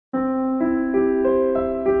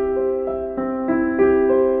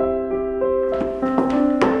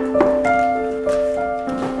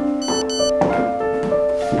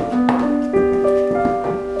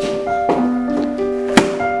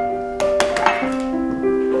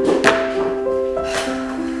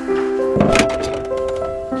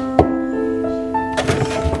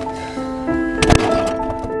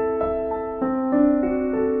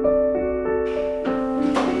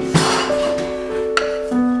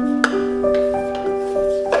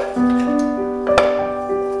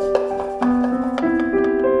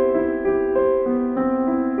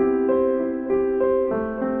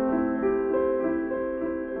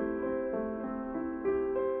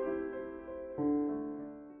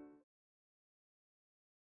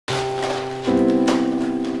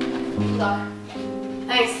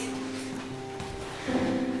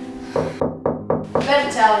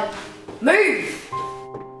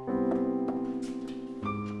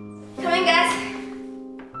Coming, guys.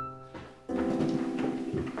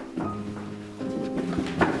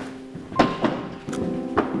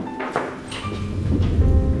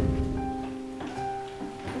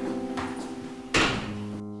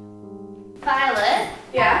 Violet?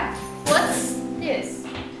 Yeah? What's this?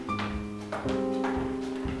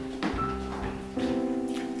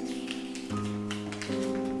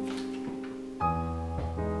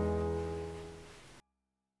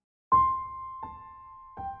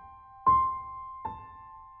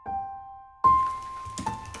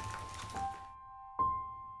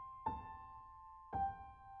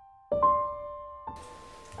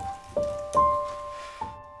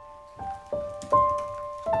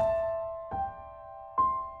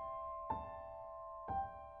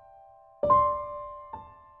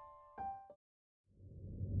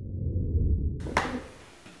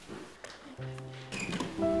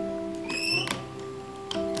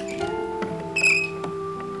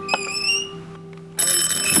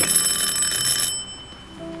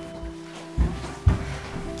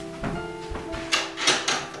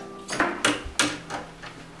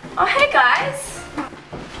 Oh, hey guys!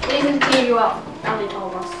 Nathan clean you up. Ellie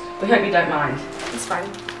told us. We hope you don't mind. It's fine.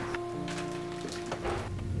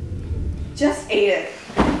 Just ate it.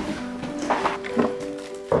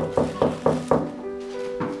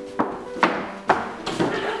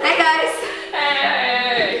 Hey, guys.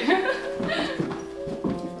 Hey!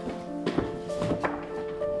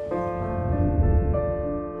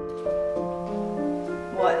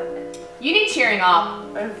 What? You need cheering up.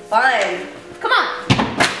 I'm fine. Come on.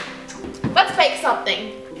 Let's bake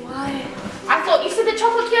something. Why? I thought you said that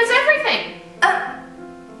chocolate cures everything.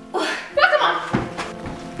 Well, come on.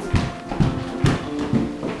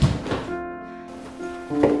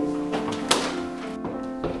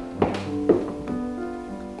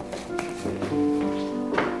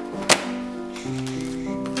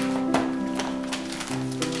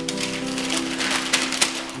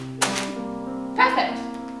 Perfect.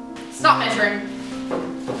 Stop measuring.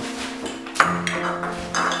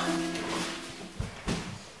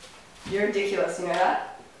 You're ridiculous, you know that?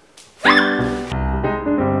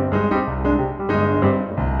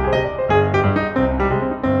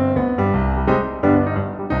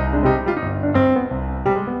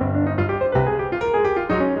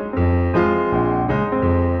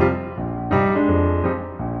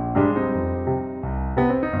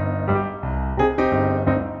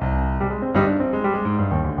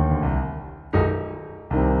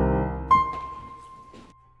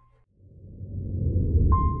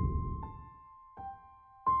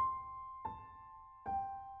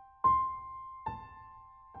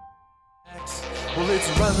 Well, it's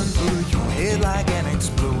running through your head like an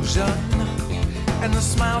explosion. And the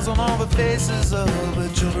smiles on all the faces of the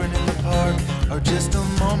children in the park are just a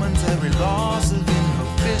momentary loss of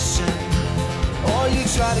inhibition. Or you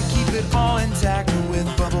try to keep it all intact with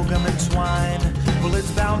bubblegum and twine. Well,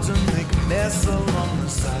 it's bound to make a mess along the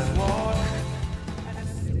sidewalk.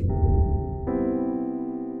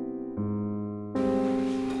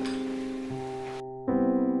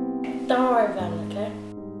 Don't worry about it, okay?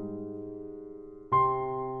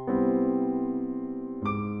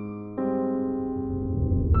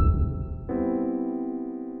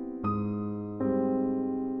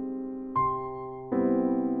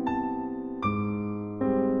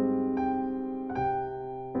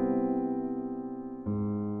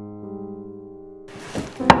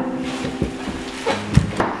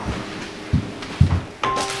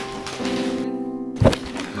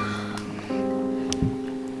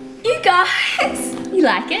 You guys, you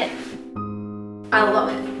like it? I love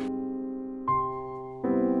it.